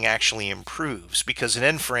handling actually improves, because an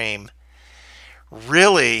end frame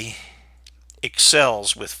really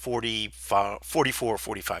excels with 44 or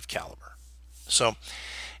 45 caliber. So,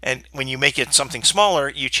 and when you make it something smaller,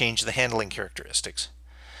 you change the handling characteristics.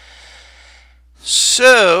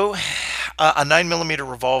 So a 9mm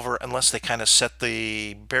revolver, unless they kind of set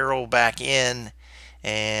the barrel back in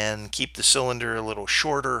and keep the cylinder a little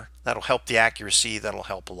shorter, that'll help the accuracy. That'll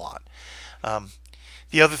help a lot.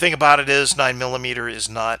 The other thing about it is, 9mm is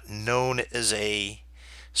not known as a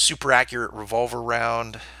super accurate revolver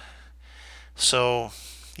round. So,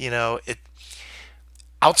 it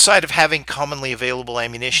outside of having commonly available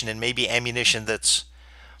ammunition and maybe ammunition that's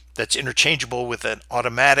interchangeable with an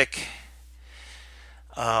automatic,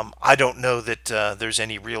 I don't know that there's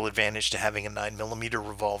any real advantage to having a 9mm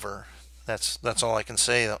revolver. That's all I can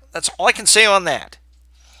say. That's all I can say on that.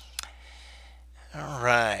 All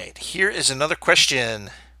right, here is another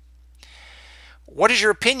question. What is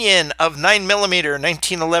your opinion of 9mm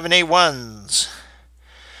 1911 A1s?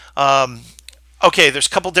 Okay, there's a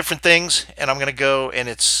couple different things, and I'm going to go, and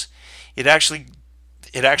it actually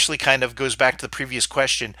kind of goes back to the previous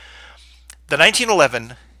question. The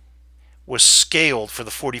 1911 was scaled for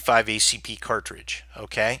the 45 ACP cartridge,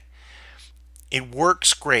 okay? It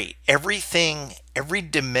works great. Everything, every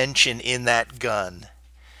dimension in that gun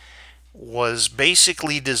was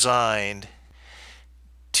basically designed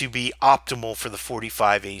to be optimal for the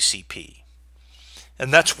 45 ACP.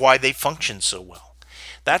 And that's why they function so well.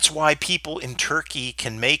 That's why people in Turkey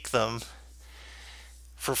can make them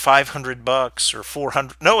for $500 or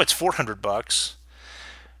 400. No, it's $400,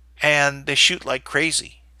 and they shoot like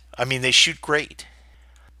crazy. I mean, they shoot great.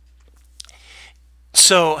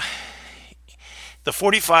 So the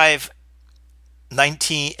 45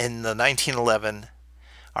 19 and the 1911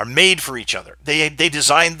 are made for each other. They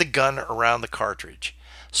designed the gun around the cartridge.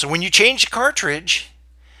 So when you change the cartridge,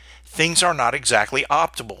 things are not exactly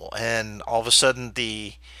optimal, and all of a sudden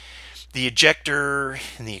the ejector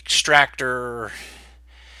and the extractor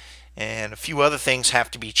and a few other things have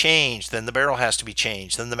to be changed. Then the barrel has to be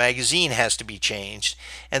changed. Then the magazine has to be changed.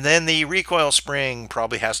 And then the recoil spring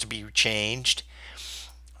probably has to be changed.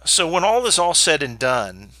 So when all is all said and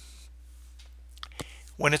done,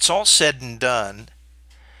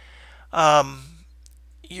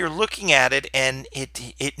 you're looking at it, and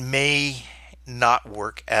it may not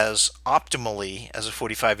work as optimally as a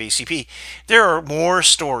 45 ACP. There are more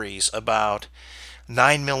stories about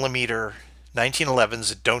 9mm 1911s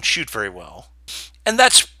that don't shoot very well. And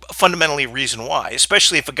that's fundamentally a reason why,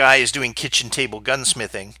 especially if a guy is doing kitchen table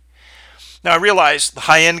gunsmithing. Now I realize the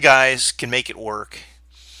high-end guys can make it work,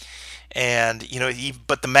 and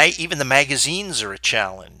but even the magazines are a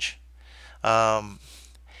challenge. The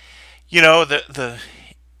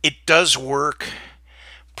it does work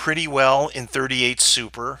pretty well in 38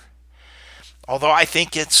 Super, although I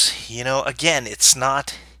think it's again it's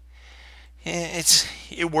not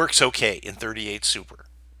it works okay in 38 Super.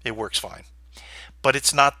 It works fine, but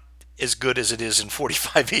it's not as good as it is in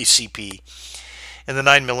 45 ACP, and the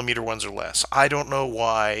 9mm ones are less. I don't know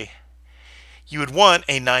why you would want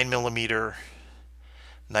a 9mm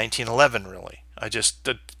 1911, really.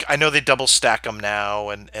 I know they double stack them now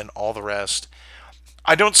and all the rest.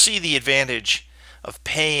 I don't see the advantage of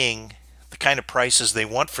paying the kind of prices they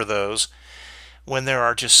want for those when there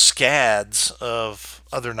are just scads of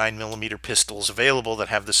other 9mm pistols available that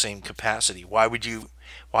have the same capacity. Why would you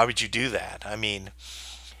do that? I mean,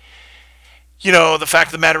 the fact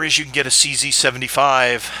of the matter is you can get a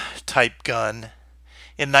CZ75 type gun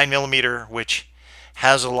in 9mm, which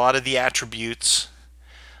has a lot of the attributes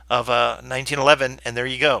of a 1911, and there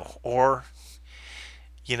you go. Or,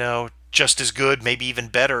 just as good, maybe even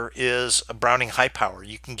better, is a Browning High Power.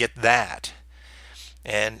 You can get that.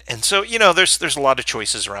 And so, there's a lot of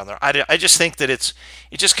choices around there. I just think that it's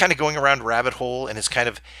just kind of going around a rabbit hole, and it's kind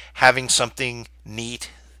of having something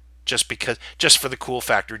neat just for the cool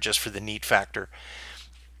factor, just for the neat factor.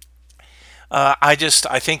 I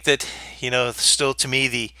think that, still to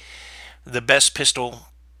me, the best pistol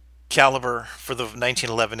caliber for the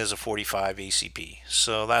 1911 is a 45 ACP.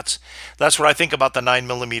 So that's what I think about the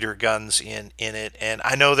 9mm guns in it. And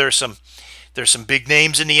I know there's some big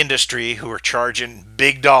names in the industry who are charging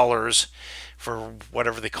big dollars for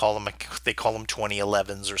whatever they call them. They call them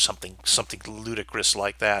 2011s or something ludicrous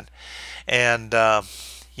like that. And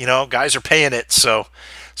guys are paying it. So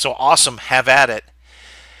awesome, have at it.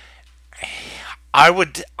 I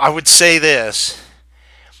would say this.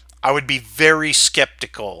 I would be very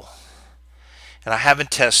skeptical, and I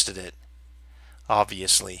haven't tested it,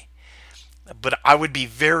 obviously, but I would be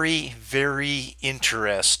very, very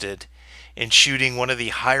interested in shooting one of the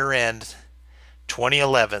higher end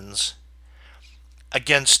 2011s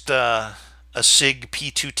against a SIG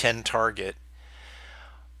P210 target,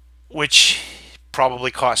 which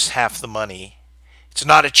probably costs half the money. It's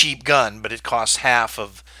not a cheap gun, but it costs half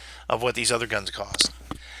of what these other guns cost.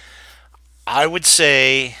 I would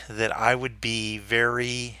say that I would be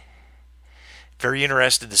very, very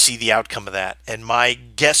interested to see the outcome of that. And my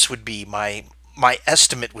guess would be, my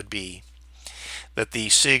estimate would be that the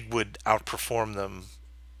SIG would outperform them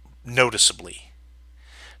noticeably.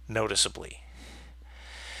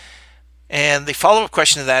 And the follow-up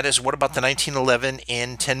question to that is, what about the 1911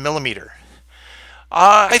 in 10 millimeter?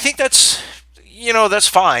 I think that's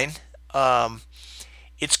fine. Um,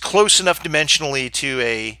 it's close enough dimensionally to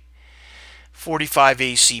a 45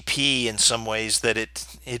 ACP in some ways that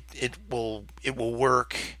it will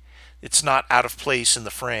work. It's not out of place in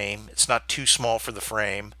the frame. It's not too small for the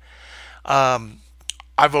frame. Um,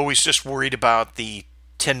 I've always just worried about the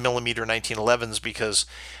 10 millimeter 1911s because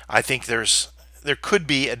I think there could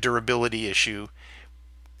be a durability issue,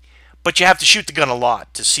 but you have to shoot the gun a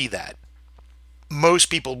lot to see that. Most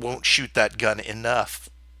people won't shoot that gun enough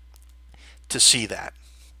to see that.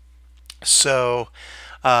 So,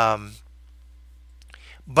 um,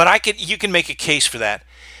 but you can make a case for that.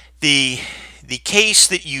 The the case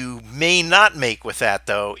that you may not make with that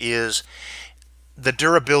though is the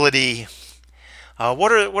durability.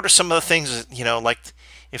 What are some of the things like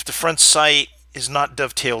if the front sight is not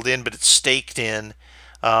dovetailed in but it's staked in,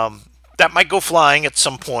 that might go flying at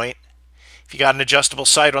some point. If you got an adjustable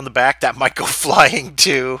sight on the back, that might go flying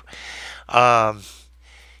too. Um,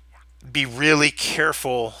 be really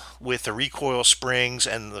careful with the recoil springs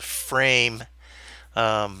and the frame.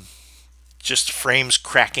 Um, just frames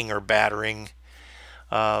cracking or battering.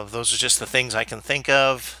 Those are just the things I can think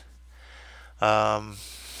of. Um,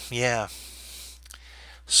 yeah.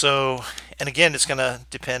 So, and again, it's going to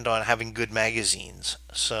depend on having good magazines.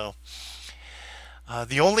 So,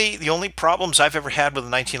 the only problems I've ever had with the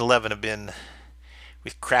 1911 have been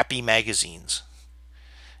with crappy magazines.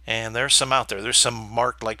 And there's some out there. There's some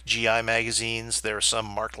marked like GI magazines. There are some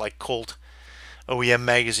marked like Colt OEM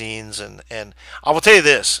magazines. And I will tell you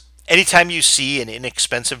this: anytime you see an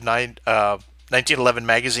inexpensive 1911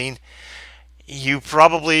 magazine, you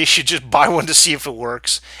probably should just buy one to see if it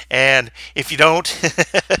works. And if you don't,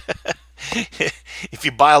 if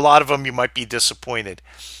you buy a lot of them, you might be disappointed.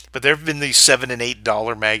 But there have been these $7 and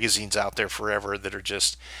 $8 magazines out there forever that are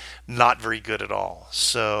just not very good at all.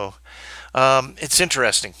 So it's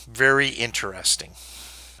interesting, very interesting.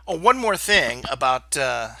 Oh, one more thing about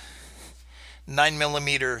 9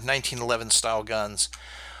 millimeter 1911 style guns.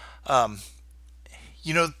 Um,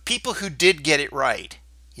 people who did get it right.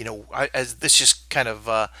 As this just kind of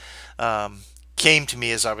um, came to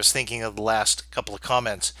me as I was thinking of the last couple of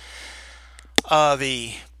comments.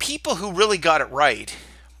 The people who really got it right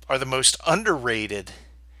are the most underrated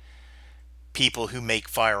people who make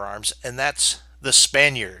firearms, and that's the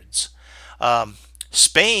Spaniards.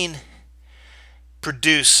 Spain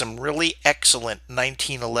produced some really excellent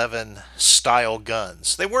 1911 style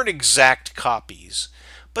guns. They weren't exact copies,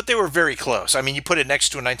 but they were very close. I mean, you put it next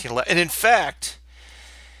to a 1911, and in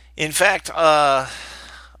fact, a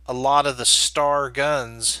lot of the Star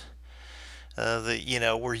guns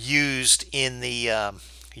that were used in the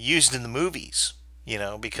movies.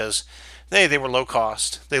 Because they were low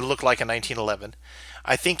cost. They looked like a 1911.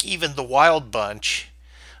 I think even the Wild Bunch,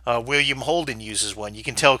 William Holden uses one. You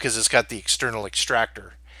can tell because it's got the external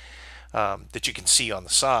extractor that you can see on the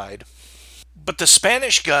side. But the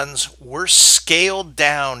Spanish guns were scaled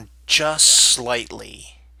down just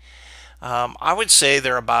slightly. I would say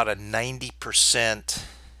they're about a 90%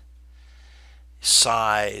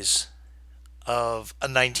 size of a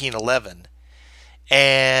 1911.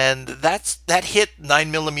 And that hit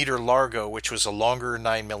 9 millimeter Largo, which was a longer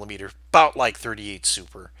 9 millimeter, about like 38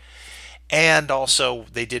 Super. And also,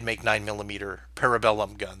 they did make 9 millimeter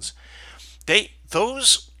Parabellum guns.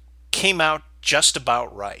 Those came out just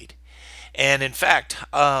about right. And in fact,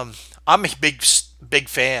 I'm a big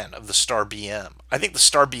fan of the Star BM. I think the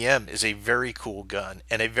Star BM is a very cool gun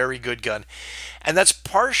and a very good gun, and that's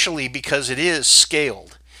partially because it is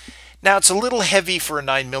scaled. Now it's a little heavy for a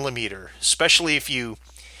 9 millimeter, especially if you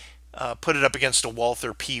put it up against a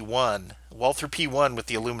Walther P1. Walther P1 with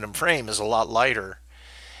the aluminum frame is a lot lighter,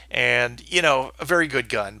 and a very good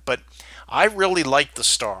gun. But I really like the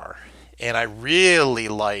Star, and I really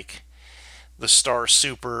like the Star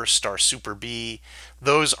Super B.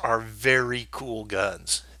 Those are very cool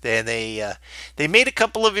guns. And they made a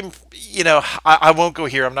couple of I won't go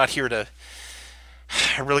here. I'm not here to.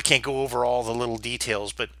 I really can't go over all the little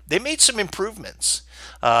details, but they made some improvements.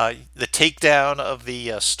 The takedown of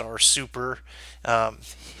the Star Super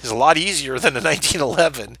is a lot easier than the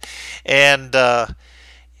 1911, and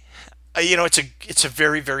it's a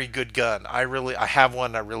very very good gun. I have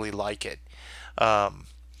one. I really like it. Um,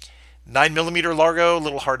 9 millimeter Largo, a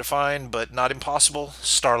little hard to find, but not impossible.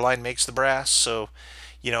 Starline makes the brass, so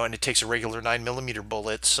and it takes a regular 9 millimeter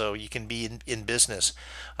bullet, so you can be in business.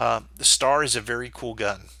 The Star is a very cool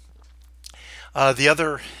gun. The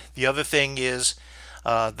other thing is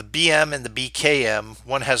the BM and the BKM.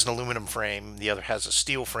 One has an aluminum frame, the other has a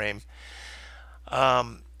steel frame.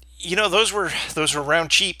 Um, those were around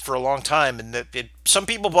cheap for a long time, and some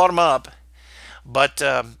people bought them up, but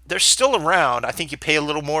they're still around. I think you pay a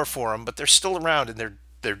little more for them, but they're still around, and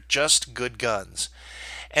they're just good guns.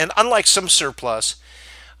 And unlike some surplus,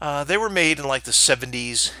 they were made in like the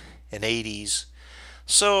 70s and 80s,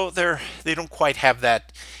 so they don't quite have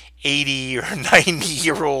that 80 or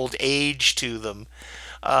 90-year-old age to them.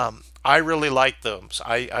 I really like those.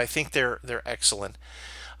 I think they're excellent.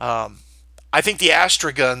 I think the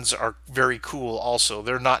Astra guns are very cool. Also,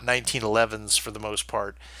 they're not 1911s for the most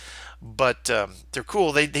part, but they're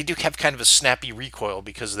cool. They do have kind of a snappy recoil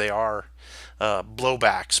because they are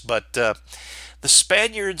blowbacks. But the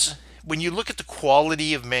Spaniards, when you look at the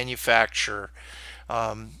quality of manufacture,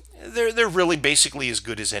 they're really basically as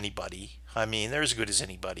good as anybody. I mean, they're as good as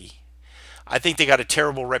anybody. I think they got a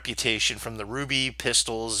terrible reputation from the Ruby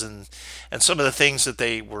pistols and some of the things that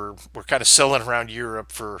they were kind of selling around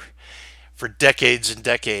Europe for decades and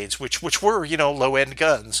decades, which were low end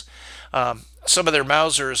guns. Some of their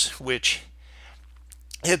Mausers, which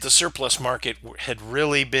hit the surplus market, had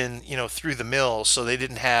really been through the mill, so they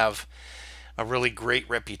didn't have a really great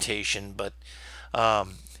reputation. But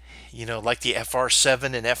like the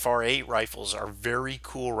FR7 and FR8 rifles are very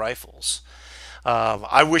cool rifles.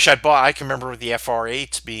 I wish I'd bought. I can remember the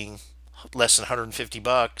FR8s being less than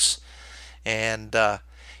 $150, and that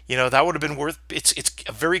would have been worth. It's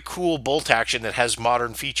a very cool bolt action that has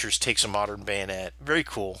modern features. Takes a modern bayonet. Very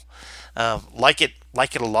cool. Like it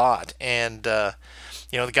a lot. And the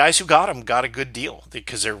guys who got them got a good deal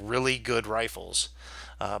because they're really good rifles.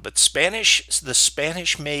 But the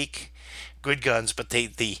Spanish make good guns, but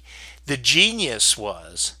the genius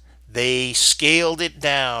was they scaled it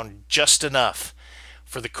down just enough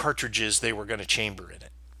for the cartridges they were going to chamber in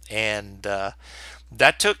it, and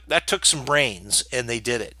that took some brains, and they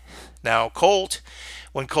did it. Now Colt,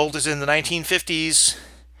 when Colt is in the 1950s,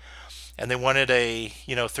 and they wanted a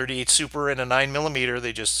 38 Super and a 9 millimeter,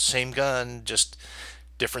 they just same gun, just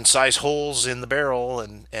different size holes in the barrel,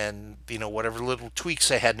 and whatever little tweaks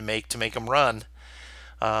they had to make them run.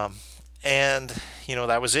 And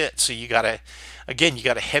that was it. So you got a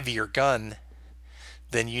heavier gun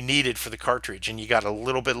than you needed for the cartridge, and you got a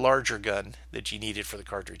little bit larger gun that you needed for the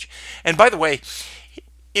cartridge. And by the way,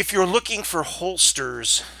 if you're looking for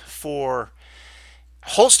holsters can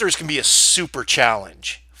be a super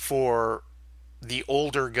challenge for the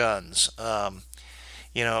older guns.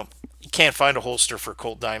 You can't find a holster for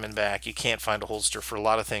Colt Diamondback. You can't find a holster for a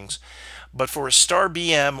lot of things. But for a Star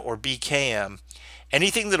BM or BKM,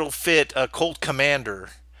 anything that'll fit a Colt Commander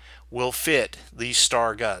will fit these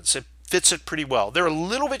Star guns. It fits it pretty well. They're a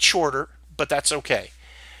little bit shorter, but that's okay.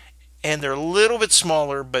 And they're a little bit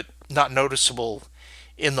smaller, but not noticeable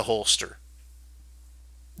in the holster.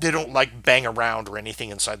 They don't like bang around or anything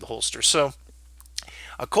inside the holster. So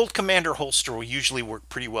a Colt Commander holster will usually work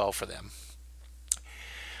pretty well for them.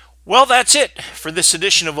 Well, that's it for this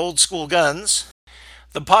edition of Old School Guns,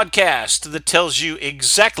 the podcast that tells you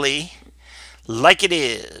exactly like it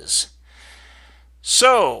is.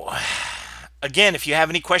 So, again, if you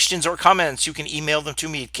have any questions or comments, you can email them to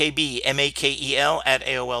me at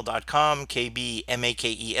kbmakel@aol.com,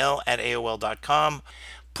 kbmakel@aol.com.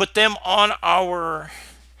 Put them on our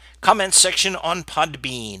comments section on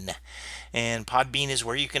Podbean, and Podbean is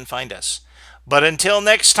where you can find us. But until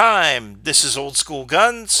next time, this is Old School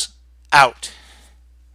Guns, out.